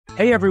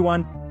Hey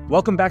everyone,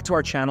 welcome back to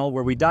our channel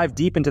where we dive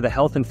deep into the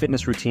health and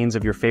fitness routines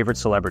of your favorite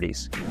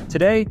celebrities.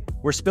 Today,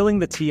 we're spilling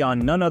the tea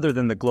on none other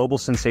than the global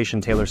sensation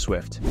Taylor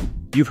Swift.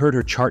 You've heard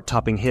her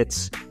chart-topping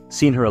hits,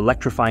 seen her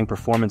electrifying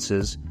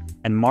performances,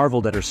 and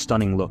marveled at her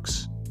stunning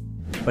looks.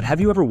 But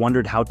have you ever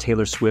wondered how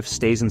Taylor Swift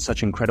stays in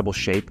such incredible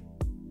shape?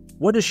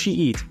 What does she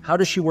eat? How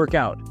does she work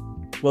out?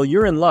 Well,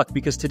 you're in luck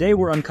because today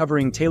we're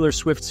uncovering Taylor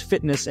Swift's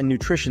fitness and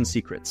nutrition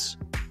secrets.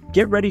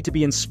 Get ready to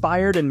be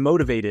inspired and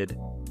motivated.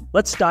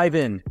 Let's dive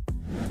in.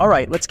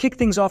 Alright, let's kick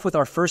things off with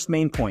our first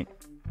main point,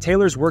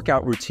 Taylor's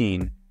workout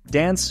routine,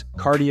 dance,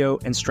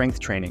 cardio, and strength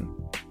training.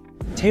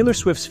 Taylor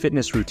Swift's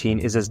fitness routine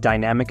is as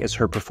dynamic as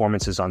her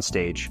performances on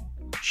stage.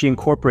 She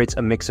incorporates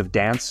a mix of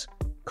dance,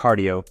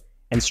 cardio,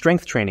 and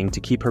strength training to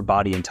keep her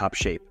body in top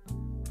shape.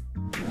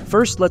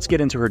 First, let's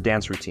get into her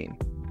dance routine.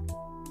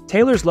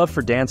 Taylor's love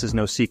for dance is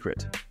no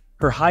secret.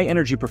 Her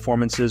high-energy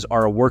performances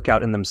are a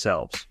workout in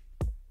themselves.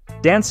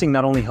 Dancing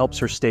not only helps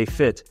her stay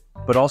fit,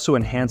 but also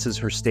enhances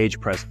her stage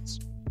presence.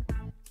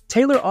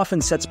 Taylor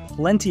often sets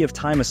plenty of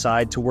time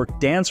aside to work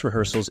dance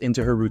rehearsals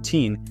into her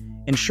routine,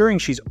 ensuring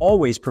she's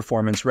always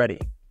performance-ready.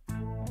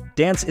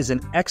 Dance is an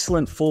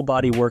excellent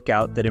full-body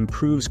workout that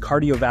improves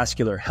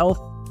cardiovascular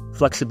health,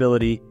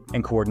 flexibility,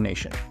 and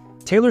coordination.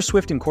 Taylor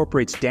Swift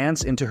incorporates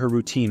dance into her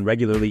routine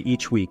regularly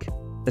each week,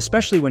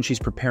 especially when she's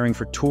preparing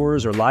for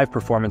tours or live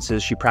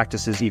performances. She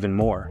practices even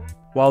more.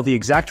 While the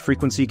exact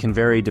frequency can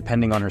vary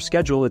depending on her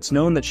schedule, it's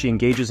known that she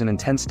engages in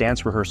intense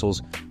dance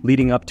rehearsals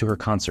leading up to her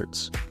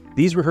concerts.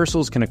 These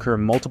rehearsals can occur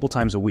multiple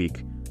times a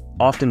week,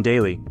 often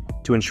daily,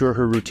 to ensure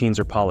her routines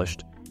are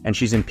polished and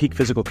she's in peak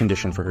physical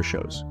condition for her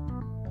shows.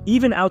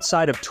 Even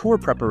outside of tour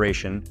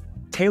preparation,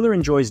 Taylor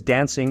enjoys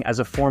dancing as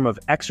a form of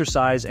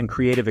exercise and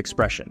creative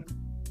expression.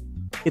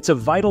 It's a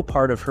vital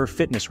part of her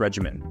fitness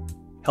regimen,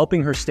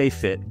 helping her stay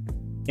fit,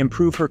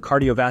 improve her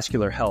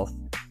cardiovascular health,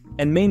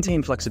 and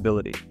maintain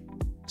flexibility.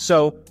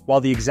 So,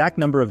 while the exact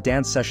number of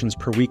dance sessions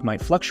per week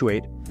might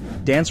fluctuate,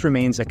 dance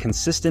remains a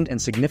consistent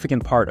and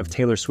significant part of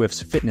Taylor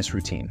Swift's fitness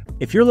routine.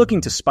 If you're looking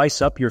to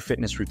spice up your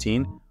fitness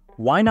routine,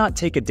 why not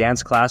take a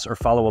dance class or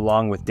follow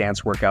along with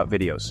dance workout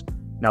videos?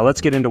 Now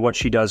let's get into what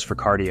she does for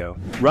cardio.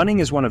 Running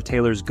is one of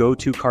Taylor's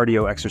go-to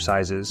cardio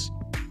exercises.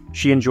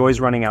 She enjoys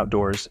running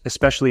outdoors,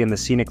 especially in the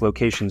scenic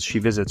locations she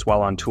visits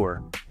while on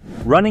tour.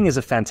 Running is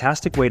a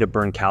fantastic way to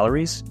burn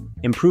calories,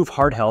 improve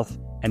heart health,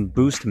 and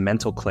boost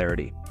mental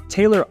clarity.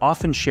 Taylor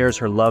often shares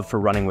her love for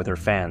running with her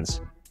fans,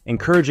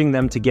 encouraging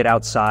them to get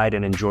outside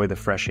and enjoy the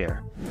fresh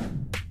air.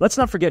 Let's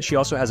not forget she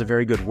also has a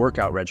very good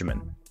workout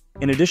regimen.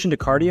 In addition to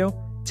cardio,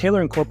 Taylor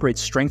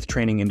incorporates strength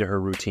training into her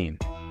routine.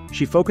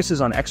 She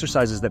focuses on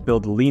exercises that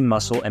build lean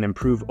muscle and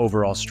improve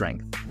overall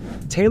strength.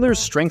 Taylor's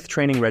strength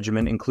training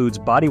regimen includes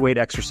bodyweight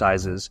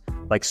exercises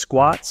like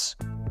squats,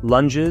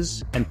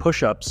 lunges, and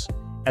push-ups,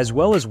 as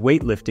well as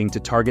weightlifting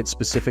to target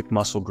specific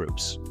muscle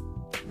groups.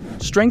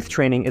 Strength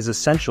training is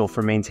essential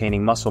for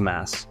maintaining muscle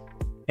mass,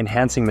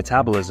 enhancing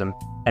metabolism,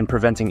 and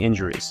preventing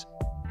injuries.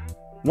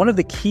 One of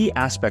the key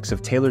aspects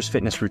of Taylor's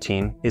fitness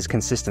routine is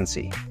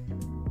consistency.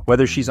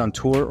 Whether she's on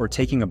tour or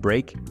taking a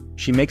break,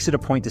 she makes it a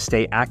point to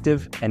stay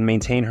active and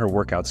maintain her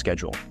workout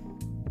schedule.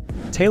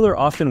 Taylor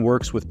often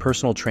works with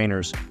personal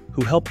trainers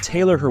who help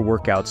tailor her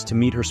workouts to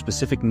meet her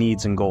specific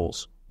needs and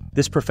goals.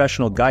 This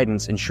professional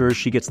guidance ensures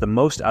she gets the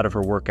most out of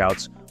her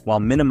workouts while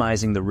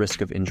minimizing the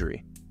risk of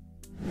injury.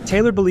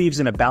 Taylor believes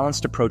in a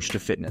balanced approach to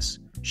fitness.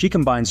 She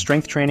combines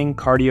strength training,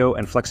 cardio,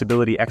 and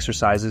flexibility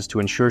exercises to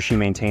ensure she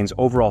maintains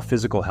overall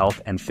physical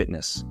health and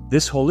fitness.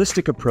 This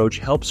holistic approach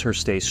helps her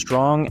stay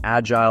strong,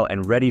 agile,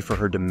 and ready for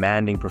her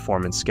demanding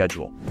performance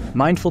schedule.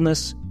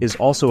 Mindfulness is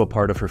also a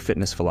part of her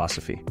fitness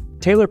philosophy.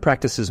 Taylor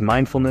practices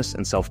mindfulness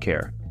and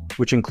self-care,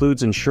 which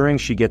includes ensuring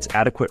she gets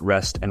adequate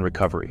rest and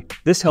recovery.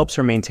 This helps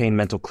her maintain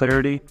mental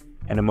clarity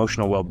and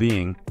emotional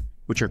well-being,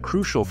 which are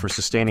crucial for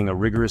sustaining a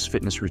rigorous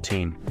fitness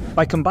routine.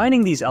 By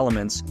combining these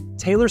elements,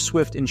 Taylor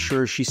Swift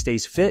ensures she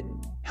stays fit,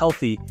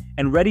 healthy,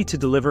 and ready to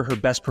deliver her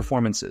best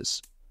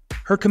performances.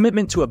 Her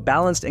commitment to a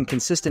balanced and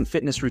consistent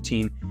fitness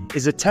routine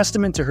is a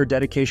testament to her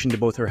dedication to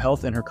both her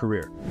health and her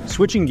career.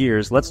 Switching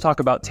gears, let's talk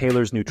about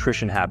Taylor's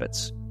nutrition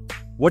habits.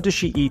 What does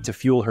she eat to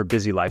fuel her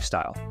busy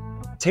lifestyle?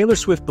 Taylor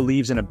Swift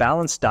believes in a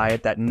balanced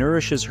diet that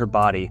nourishes her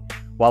body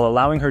while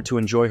allowing her to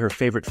enjoy her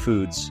favorite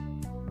foods.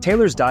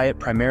 Taylor's diet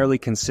primarily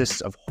consists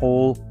of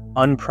whole,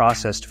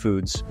 unprocessed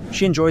foods.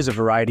 She enjoys a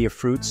variety of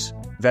fruits,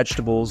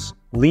 vegetables,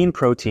 lean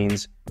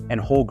proteins, and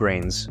whole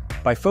grains.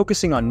 By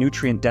focusing on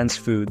nutrient-dense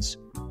foods,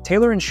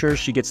 Taylor ensures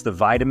she gets the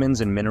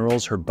vitamins and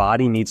minerals her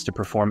body needs to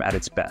perform at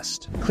its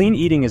best. Clean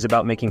eating is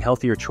about making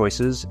healthier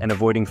choices and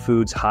avoiding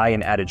foods high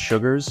in added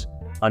sugars,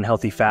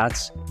 unhealthy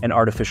fats, and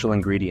artificial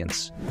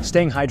ingredients.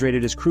 Staying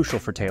hydrated is crucial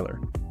for Taylor.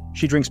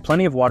 She drinks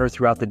plenty of water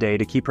throughout the day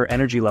to keep her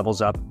energy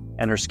levels up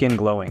and her skin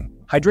glowing.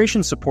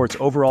 Hydration supports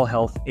overall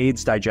health,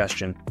 aids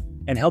digestion,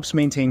 and helps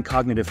maintain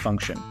cognitive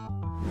function.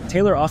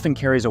 Taylor often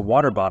carries a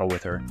water bottle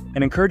with her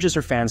and encourages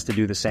her fans to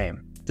do the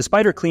same.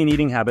 Despite her clean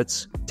eating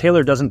habits,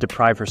 Taylor doesn't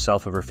deprive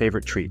herself of her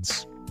favorite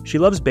treats. She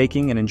loves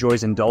baking and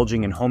enjoys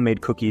indulging in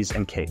homemade cookies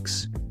and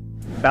cakes.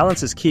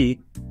 Balance is key,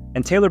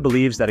 And Taylor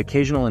believes that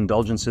occasional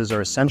indulgences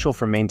are essential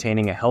for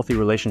maintaining a healthy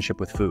relationship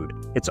with food.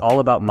 It's all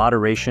about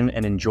moderation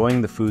and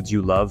enjoying the foods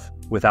you love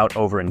without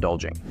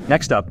overindulging.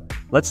 Next up,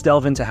 let's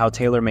delve into how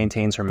Taylor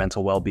maintains her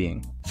mental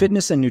well-being.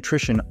 Fitness and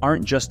nutrition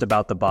aren't just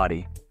about the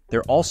body.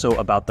 They're also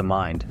about the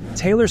mind.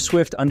 Taylor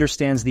Swift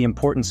understands the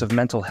importance of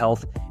mental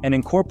health and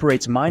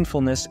incorporates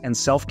mindfulness and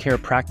self-care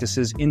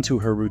practices into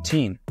her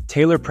routine.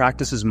 Taylor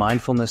practices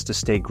mindfulness to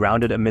stay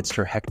grounded amidst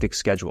her hectic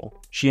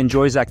schedule. She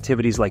enjoys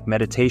activities like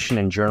meditation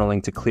and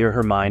journaling to clear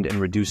her mind and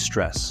reduce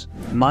stress.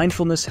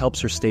 Mindfulness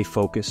helps her stay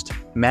focused,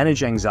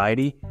 manage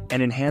anxiety,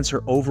 and enhance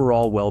her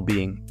overall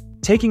well-being.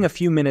 Taking a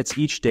few minutes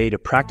each day to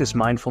practice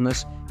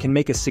mindfulness can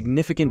make a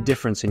significant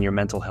difference in your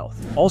mental health.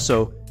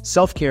 Also,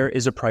 self-care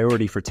is a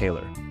priority for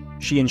Taylor.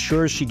 She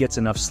ensures she gets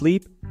enough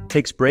sleep,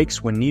 takes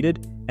breaks when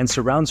needed, and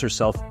surrounds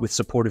herself with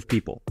supportive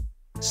people.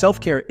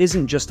 Self-care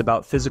isn't just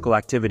about physical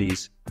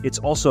activities, it's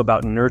also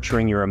about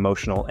nurturing your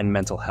emotional and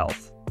mental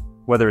health.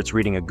 Whether it's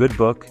reading a good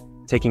book,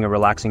 taking a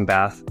relaxing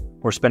bath,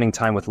 or spending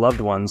time with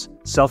loved ones,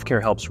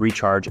 self-care helps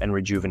recharge and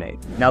rejuvenate.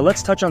 Now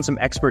let's touch on some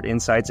expert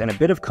insights and a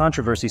bit of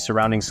controversy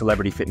surrounding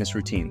celebrity fitness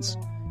routines.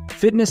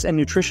 Fitness and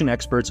nutrition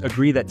experts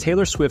agree that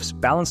Taylor Swift's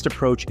balanced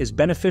approach is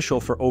beneficial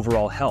for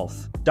overall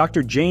health.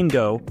 Dr. Jane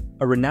Doe,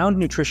 a renowned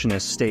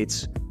nutritionist,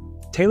 states,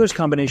 Taylor's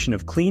combination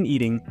of clean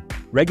eating,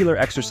 regular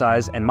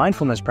exercise, and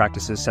mindfulness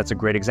practices sets a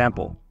great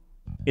example.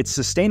 It's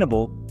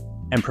sustainable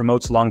and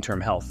promotes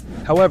long-term health.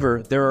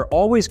 However, there are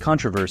always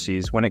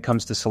controversies when it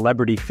comes to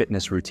celebrity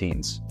fitness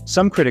routines.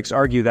 Some critics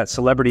argue that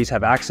celebrities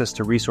have access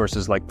to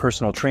resources like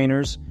personal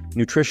trainers,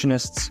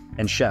 nutritionists,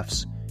 and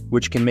chefs,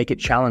 which can make it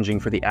challenging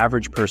for the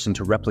average person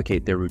to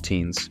replicate their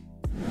routines.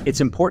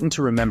 It's important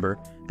to remember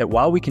that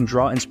while we can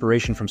draw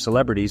inspiration from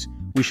celebrities,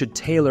 we should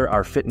tailor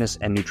our fitness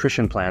and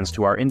nutrition plans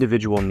to our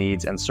individual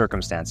needs and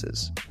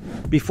circumstances.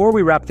 Before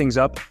we wrap things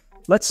up,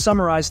 let's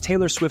summarize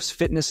Taylor Swift's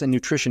fitness and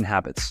nutrition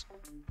habits.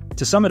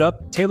 To sum it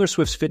up, Taylor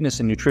Swift's fitness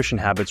and nutrition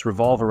habits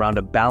revolve around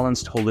a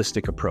balanced,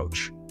 holistic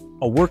approach.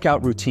 A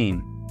workout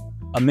routine,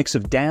 a mix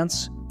of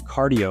dance,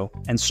 cardio,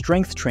 and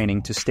strength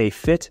training to stay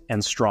fit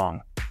and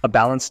strong. A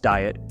balanced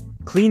diet,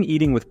 clean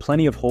eating with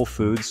plenty of whole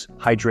foods,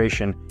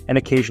 hydration, and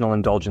occasional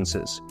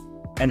indulgences.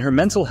 And her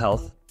mental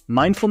health,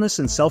 mindfulness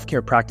and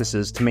self-care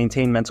practices to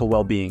maintain mental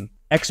well-being.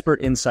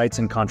 Expert insights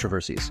and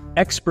controversies.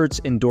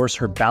 Experts endorse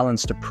her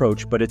balanced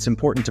approach, but it's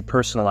important to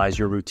personalize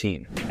your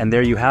routine. And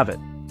there you have it.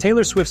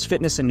 Taylor Swift's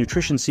fitness and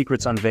nutrition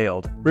secrets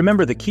unveiled.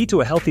 Remember, the key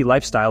to a healthy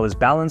lifestyle is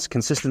balance,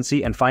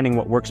 consistency, and finding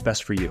what works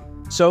best for you.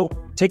 So,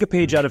 take a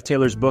page out of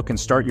Taylor's book and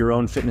start your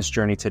own fitness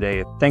journey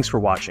today. Thanks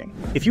for watching.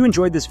 If you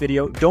enjoyed this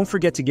video, don't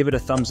forget to give it a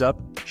thumbs up,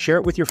 share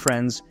it with your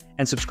friends,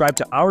 and subscribe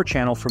to our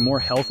channel for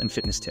more health and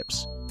fitness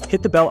tips.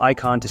 Hit the bell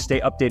icon to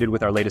stay updated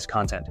with our latest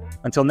content.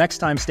 Until next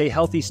time, stay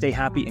healthy, stay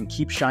happy, and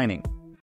keep shining.